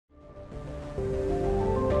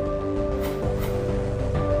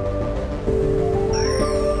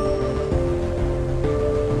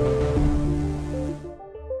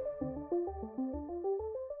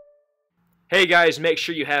Hey guys, make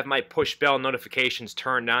sure you have my push bell notifications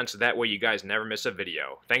turned on so that way you guys never miss a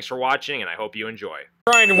video. Thanks for watching, and I hope you enjoy.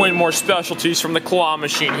 Trying to win more specialties from the claw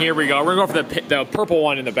machine. Here we go. We're going for the purple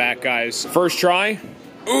one in the back, guys. First try.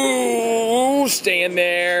 Ooh, staying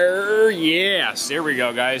there. Yes, there we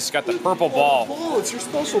go, guys. Got the purple ball. Oh, it's your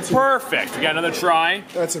specialty. Perfect. We got another try.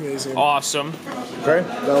 That's amazing. Awesome. Okay,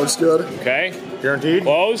 that looks good. Okay. Guaranteed?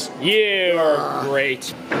 Close. You are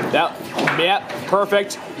great. Yeah,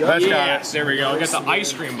 perfect. Yes, there we go. We got the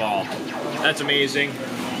ice cream ball. That's amazing.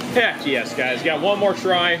 Heck yes, guys. Got one more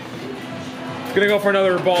try. Gonna go for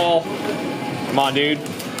another ball. Come on, dude.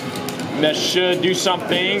 That should do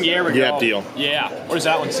something. Yeah, we go. Yeah, deal. Yeah. What does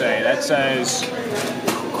that one say? That says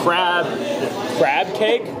crab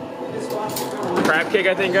cake? Crab cake,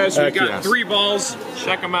 I think, guys. So we got 3 balls.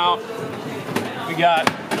 Check them out. We got,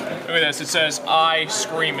 look at this. It says ice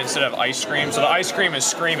cream instead of ice cream. So the ice cream is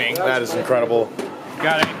screaming. That is incredible.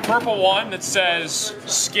 Got a purple one that says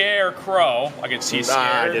scarecrow. I can see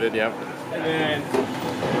scared. I get it, yeah. And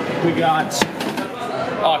then we got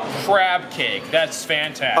a crab cake. That's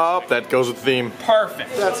fantastic. Oh, that goes with the theme.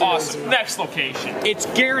 Perfect. That's awesome. amazing. Next location. It's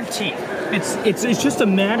guaranteed. It's just a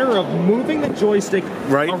matter of moving the joystick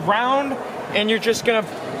around, and you're just gonna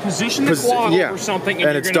position the claw over something,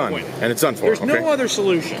 and it's you're done. gonna win. And it's done for. There's no other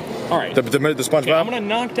solution. All right. The SpongeBob. Okay, I'm gonna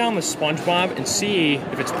knock down the SpongeBob and see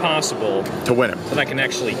if it's possible to win him. that I can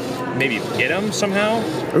actually maybe get him somehow.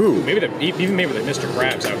 Ooh. Maybe even maybe the Mr.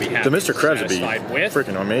 Krabs I would be happy. The Mr. Krabs would be with.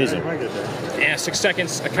 freaking amazing. Yeah, 6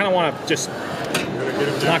 seconds. I kind of want to just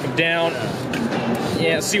knock him down.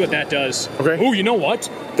 Yeah, see what that does. Okay. Ooh, you know what?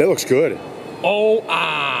 That looks good. Oh,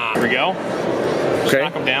 here we go. Just Okay.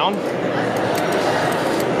 knock him down.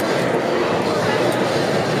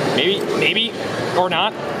 Maybe, or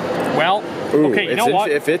not. Well, Ooh, okay, you know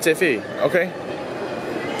what? If it's iffy. Okay.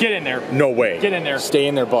 Get in there. No way. Get in there. Stay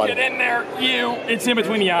in there, bud. Get in there, you. It's in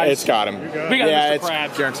between the eyes. It's got him. We got yeah, Mr. it's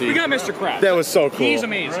Krabs. guaranteed. We got Mr. Krabs. That was so cool. He's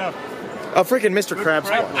amazing. A freaking Mr. Krabs.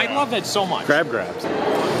 I love that so much. Crab grabs.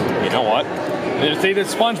 You know what? There's the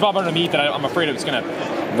SpongeBob underneath that I'm afraid it's gonna.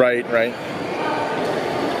 Right.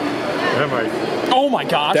 Oh my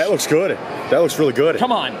gosh. That looks good. That looks really good.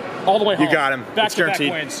 Come on. All the way home. You got him. Back It's to back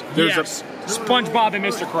guaranteed. wins. There's yes. SpongeBob and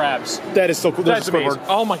Mr. Krabs. That is so cool. There's That's a Squidward. amazing.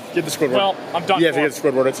 Oh my. Get the Squidward. Well, I'm done. You have to get the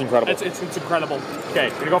Squidward. It's incredible. It's incredible. Okay,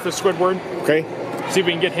 gonna go for the Squidward. Okay. See if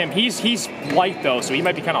we can get him. He's light though, so he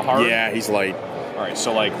might be kind of hard. Yeah, he's light. All right,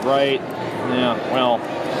 so like right. Yeah. Well.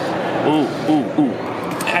 Ooh.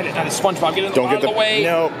 Had it on the SpongeBob. Get it out of the way.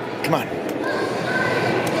 No. Come on.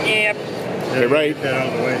 Yep. Okay, right.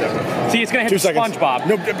 See, it's gonna hit 2 the seconds. SpongeBob.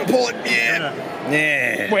 No, pull it.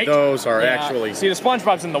 Yeah. Wait. Those are actually. See, the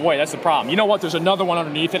SpongeBob's in the way. That's the problem. You know what? There's another one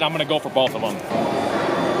underneath it. I'm gonna go for both of them.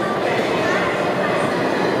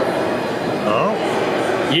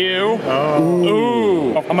 Oh. You. Oh.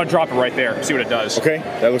 Ooh. I'm gonna drop it right there. See what it does. Okay,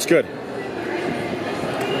 that looks good.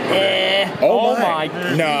 Oh my.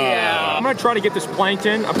 No. Yeah. I'm gonna try to get this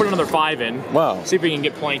plankton. I'll put another 5 in. Wow. See if we can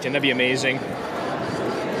get plankton. That'd be amazing.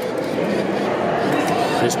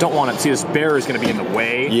 I just don't want to see this bear is going to be in the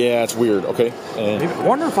way. Yeah, it's weird. Okay. I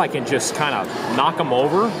wonder if I can just kind of knock him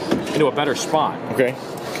over into a better spot. Okay.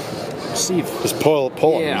 See if just pull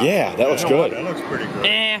him. Yeah, that looks good. That looks pretty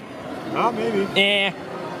good. Oh, maybe.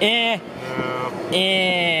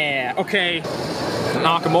 Okay.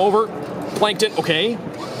 Knock him over. Plankton. Okay.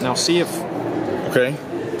 Now see if. Okay.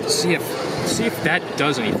 See if that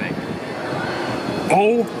does anything.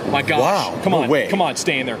 Oh my gosh! Wow. Come on. No way. Come on.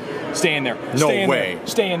 Stay in there. Stay in there. No way.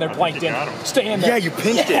 Stay in there, Plankton. Stay in there. Yeah, you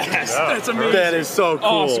pinched it. Yes, that's amazing. That is so cool.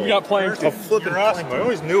 Oh, so we got Plankton. A flipping awesome. I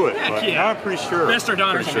always knew it, Heck but yeah. I'm pretty sure. Mr.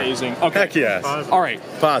 Donner's amazing. Okay. Heck yes. All right.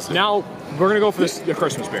 Positive. Now we're gonna go for the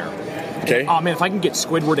Christmas bear. Okay. Oh man, if I can get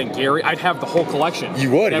Squidward and Gary, I'd have the whole collection.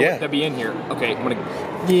 You would, yeah. That'd be in here. Okay, I'm gonna.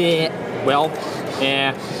 Yeah. Well.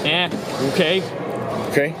 Okay.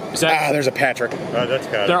 Okay. Is that? There's a Patrick. That's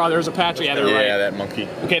got it. There's a Patrick. Yeah, they're right. Yeah, that monkey.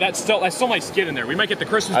 Okay, that still might skid in there. We might get the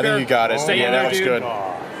Christmas bear. I think you got it. Stay Yeah, in that there, looks dude. good.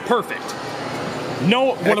 Perfect.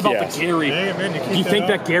 No, what about the Gary? Hey, man, Do you think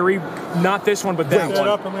that Gary, not this one, but that Set one?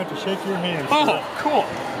 up, I'm going to have to shake your hand. Oh, cool.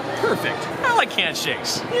 Perfect. I like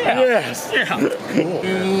handshakes. Yeah. Yes. Yeah. Cool.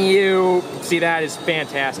 You see, that is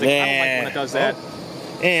fantastic. I don't like when it does that.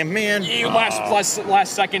 And man. You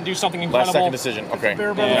last second do something incredible. Last second decision. Okay.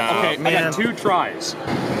 Okay, I got 2 tries.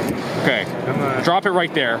 Okay. Drop it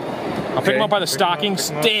right there. I'll pick him up by the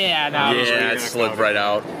stockings. Yeah, it slipped right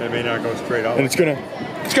out. That may not go straight out. And it's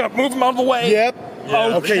gonna move him out of the way. Yep.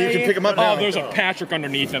 Yeah. Okay, you can pick him up now. Oh, there's a Patrick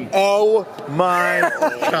underneath him. Oh my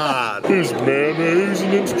God. Is mayonnaise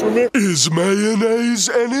an instrument? Is mayonnaise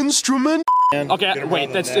an instrument? Okay, wait,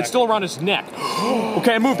 it's still around his neck.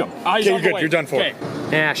 Okay, I moved him. Okay, you're good. You're done for. Okay.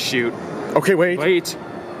 Ah, shoot. Okay, wait. Wait.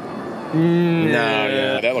 No,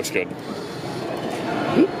 yeah, that looks good.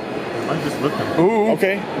 I'm just looking. Ooh.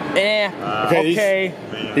 Okay. Okay.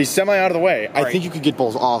 He's semi out of the way. I I think you could get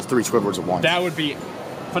all 3 Squidwards at once. That would be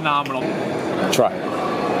phenomenal. Try.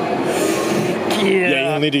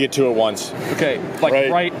 Yeah, you'll need to get 2 at once. Okay, like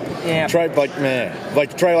right. Yeah. Try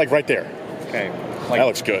try like right there. Okay. That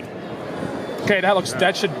looks good. Okay,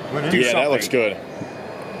 that should do something. Yeah, that looks good.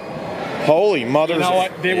 Holy mother! You know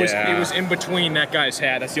what? It was in between that guy's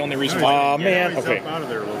hat. That's the only reason why. Oh man. He's Okay. up out of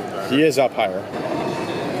there a little bit. He is up higher.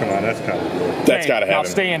 Come on, that's kind of cool. That's gotta happen. Now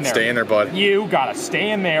stay in there. Stay in there, bud. You gotta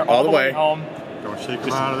stay in there All the way. home. Don't shake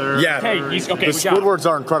him out of there. Yeah. Okay, he's okay. The We got him. Squidwards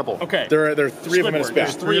are incredible. Okay. There are 3 of them in a Squidward, there's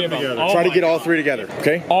spot. 3 of them. together. Oh Try to my get all God. 3 together.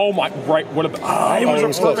 Okay. Oh my! Right. What about? It it was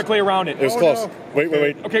was close. perfectly around it. It was close. no.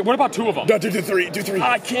 Wait. Okay. What about 2 of them? No, do 3. Do 3.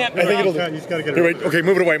 I can't. I think it'll. You just gotta get Here, it. wait. Okay,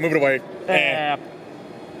 move it away. Move it away.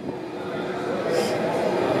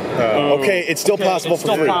 Okay, it's still possible it's for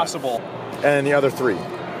still 3. possible. And the other 3,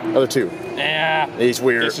 other 2. He's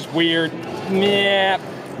weird. This is weird. Yeah.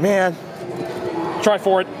 Man. Try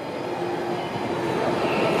for it.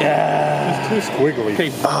 It's too squiggly. Okay.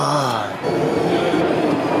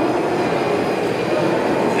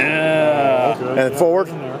 And forward,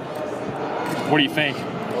 What do you think?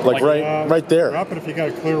 like right there. Drop it if you got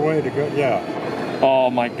a clear way to go. Yeah, Oh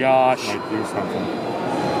my gosh. might do something.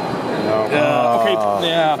 No. Okay.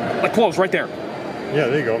 Yeah. Like close right there. Yeah,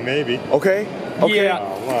 there you go. Maybe. Okay. Okay. Yeah.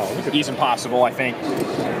 Oh, wow. Look at He's impossible, I think. I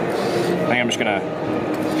think I'm just gonna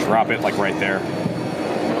drop it like right there.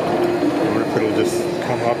 What if it'll just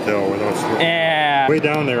come up though without slipping? Yeah. Way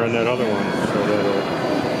down there on that other one, so that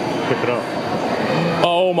it'll pick it up.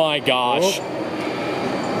 Oh my gosh.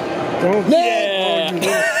 Don't. Yeah.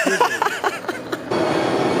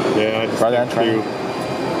 Yeah, I just Try that, think try you.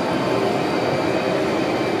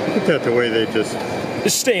 Look at that, the way they just.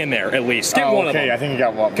 Just stay in there at least. Get one of them. I think you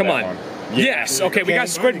got one. Come on. One. Yes. Okay, we got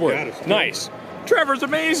Oh, you got Squidward. it. Nice. Trevor's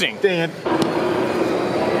amazing. Dang it.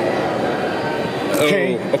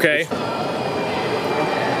 Okay. Okay.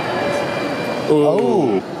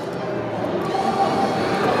 Oh.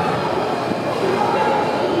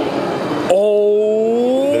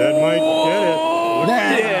 Oh. That might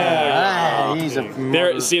get it. Yeah. He's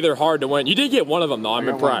a They're hard to win. You did get one of them though. I'm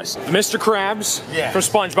impressed. Mr. Krabs Yeah. from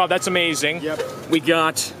SpongeBob. That's amazing. Yep. We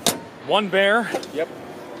got 1 bear, Yep.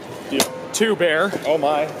 2 bear, Oh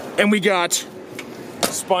my. and we got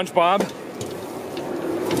SpongeBob,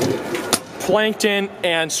 Plankton,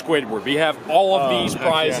 and Squidward. We have all of these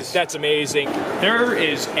prizes. yes. That's amazing. There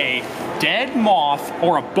is a dead moth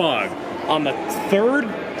or a bug on the 3rd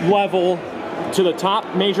level to the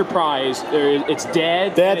top major prize. It's dead.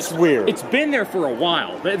 and That's weird. It's been there for a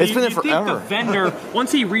while. It's been there You'd think forever. the vendor,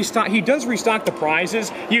 once he does restock the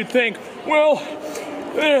prizes, you'd think, well,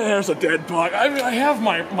 there's a dead bug. I have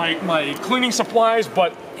my cleaning supplies,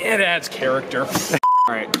 but it adds character.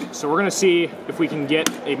 All right, so we're gonna see if we can get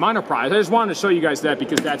a minor prize. I just wanted to show you guys that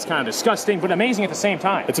because that's kind of disgusting, but amazing at the same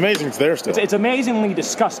time. It's amazing it's there still. It's amazingly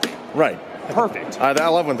disgusting. Right. Perfect. I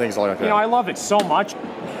love when things are like that. You know, I love it so much.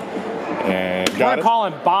 And We're got gonna it. call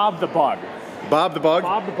him Bob the Bug. Bob the Bug.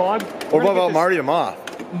 Bob the Bug. Or We're what gonna get about this- Marty the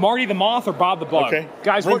Moth? Marty the Moth or Bob the Bug? Okay.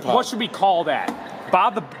 Guys, Ring what pop. should we call that?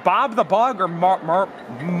 Bob the Bug or Marty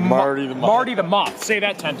the Moth. Marty the Moth. Say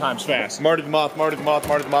that 10 times fast. Marty the Moth, Marty the Moth,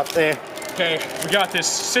 Marty the Moth. Okay, we got this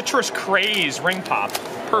citrus craze ring pop.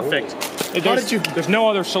 Perfect. did There's no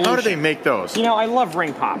other solution. How do they make those? You know, I love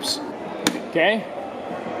ring pops. Okay.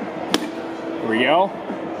 Here we go.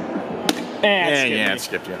 And it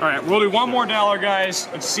skipped you. All right, we'll do one more dollar, guys.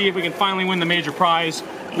 Let's see if we can finally win the major prize.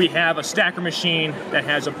 We have a stacker machine that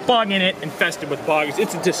has a bug in it, infested with bugs.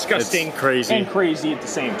 It's disgusting. It's crazy. And crazy at the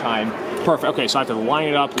same time. Perfect. Okay, so I have to line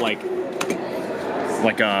it up like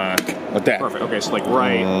Like that. perfect. Okay, so like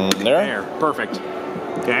right there. Perfect.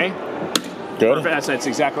 Okay. Good. Perfect. That's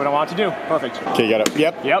exactly what I want to do. Perfect. Okay, you got it.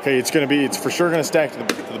 Yep. Yep. Okay, it's for sure gonna stack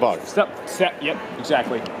to the bug. Step. Yep.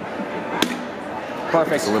 Exactly.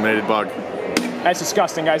 Perfect. Eliminated bug. That's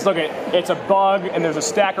disgusting, guys. Look at it. It's a bug, and there's a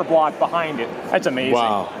stacker block behind it. That's amazing.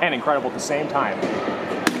 Wow. And incredible at the same time.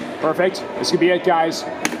 Perfect. This could be it, guys.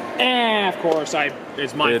 And of course,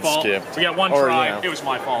 it's my It fault. skipped. We got one Or, try. yeah. It was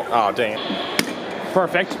my fault. Oh, dang it.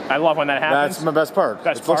 Perfect. I love when that happens. That's my best part.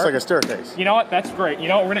 Best it looks part? like a staircase. You know what? That's great. You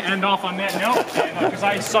know what? We're going to end off on that note. Because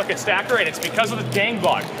I suck at stacker, and it's because of the dang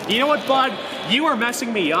bug. You know what, bug? You are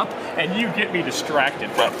messing me up, and you get me distracted.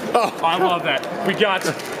 I love that. We got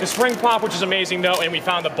this ring pop, which is amazing, though, and we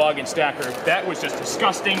found the bug in stacker. That was just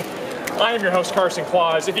disgusting. I am your host, Carson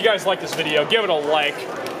Claus. If you guys like this video, give it a like.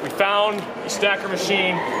 we found a stacker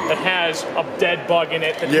machine that has a dead bug in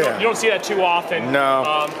it. That you don't see that too often.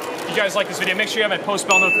 No. If you guys like this video, make sure you have my post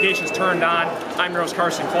bell notifications turned on. I'm your host,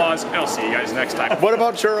 Carson Claus, and I'll see you guys next time. What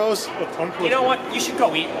about churros? You know what? You should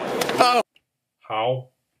go eat one. Oh.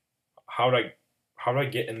 How did I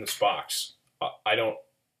get in this box? I don't.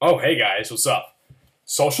 Oh, hey guys, what's up?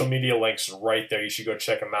 Social media links right there. You should go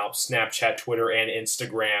check them out. Snapchat, Twitter, and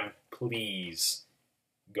Instagram. Please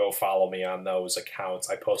go follow me on those accounts.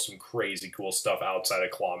 I post some crazy cool stuff outside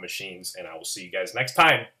of claw machines, and I will see you guys next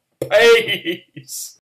time. Peace!